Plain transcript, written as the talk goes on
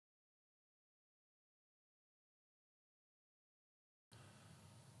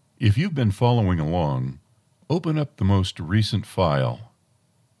If you've been following along, open up the most recent file.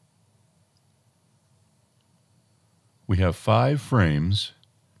 We have 5 frames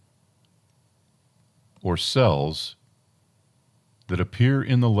or cells that appear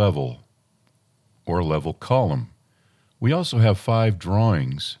in the level or level column. We also have 5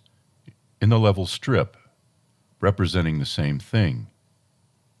 drawings in the level strip representing the same thing.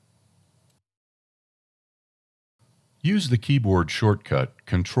 Use the keyboard shortcut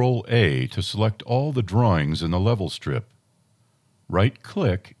Control-A to select all the drawings in the level strip.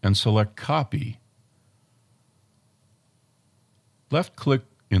 Right-click and select Copy. Left-click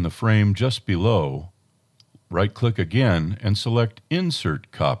in the frame just below, right-click again and select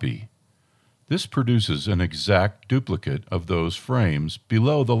Insert Copy. This produces an exact duplicate of those frames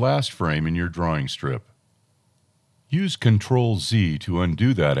below the last frame in your drawing strip. Use Control-Z to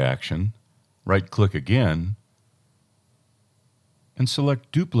undo that action, right-click again, and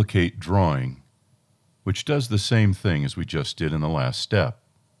select Duplicate Drawing, which does the same thing as we just did in the last step.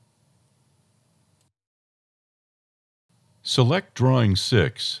 Select Drawing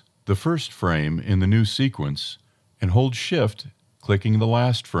 6, the first frame in the new sequence, and hold Shift, clicking the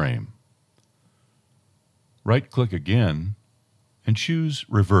last frame. Right-click again and choose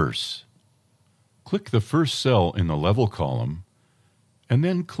Reverse. Click the first cell in the level column and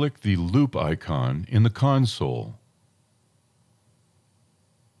then click the loop icon in the console.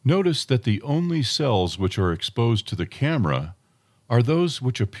 Notice that the only cells which are exposed to the camera are those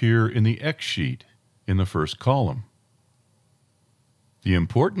which appear in the X sheet in the first column. The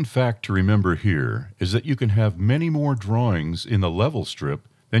important fact to remember here is that you can have many more drawings in the level strip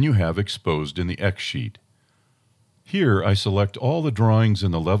than you have exposed in the X sheet. Here I select all the drawings in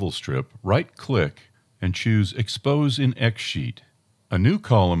the level strip, right-click, and choose Expose in X sheet. A new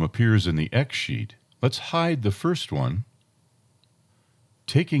column appears in the X sheet. Let's hide the first one,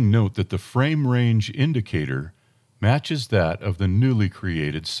 taking note that the frame range indicator matches that of the newly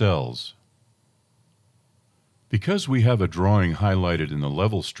created cells. Because we have a drawing highlighted in the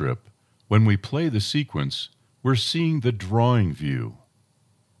level strip, when we play the sequence, we're seeing the drawing view.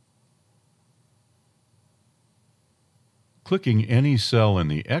 Clicking any cell in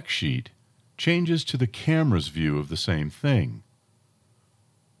the X sheet changes to the camera's view of the same thing.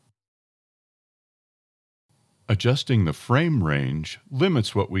 Adjusting the frame range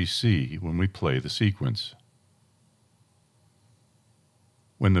limits what we see when we play the sequence.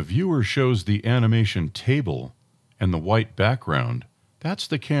 When the viewer shows the animation table and the white background, that's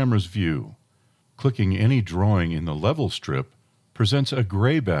the camera's view. Clicking any drawing in the level strip presents a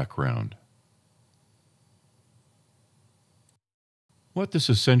gray background. What this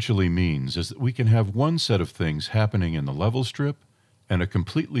essentially means is that we can have one set of things happening in the level strip and a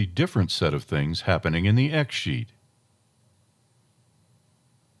completely different set of things happening in the X sheet.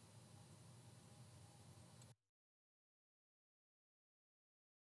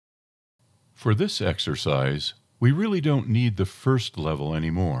 For this exercise, we really don't need the first level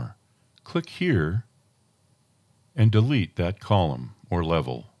anymore. Click here and delete that column or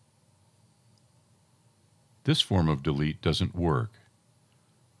level. This form of delete doesn't work.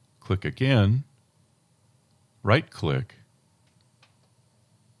 Click again, right-click,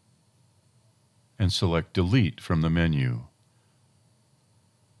 and select Delete from the menu.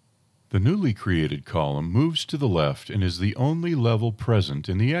 The newly created column moves to the left and is the only level present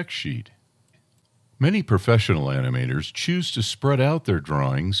in the X sheet. Many professional animators choose to spread out their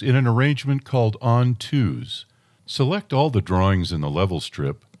drawings in an arrangement called On Twos. Select all the drawings in the level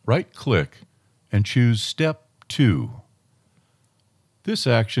strip, right-click, and choose Step 2. This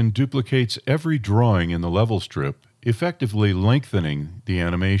action duplicates every drawing in the level strip, effectively lengthening the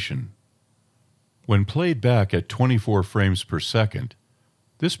animation. When played back at 24 frames per second,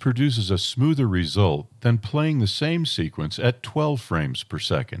 this produces a smoother result than playing the same sequence at 12 frames per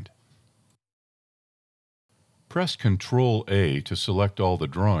second. Press Ctrl-A to select all the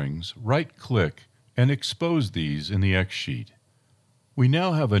drawings, right-click, and expose these in the X sheet. We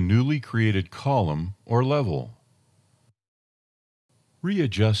now have a newly created column or level.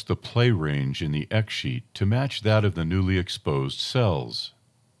 Readjust the play range in the X sheet to match that of the newly exposed cells.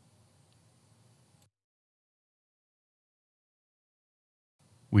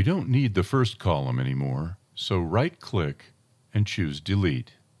 We don't need the first column anymore, so right-click and choose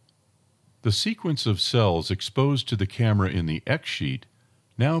Delete. The sequence of cells exposed to the camera in the X sheet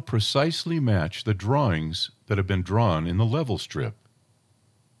now precisely match the drawings that have been drawn in the level strip.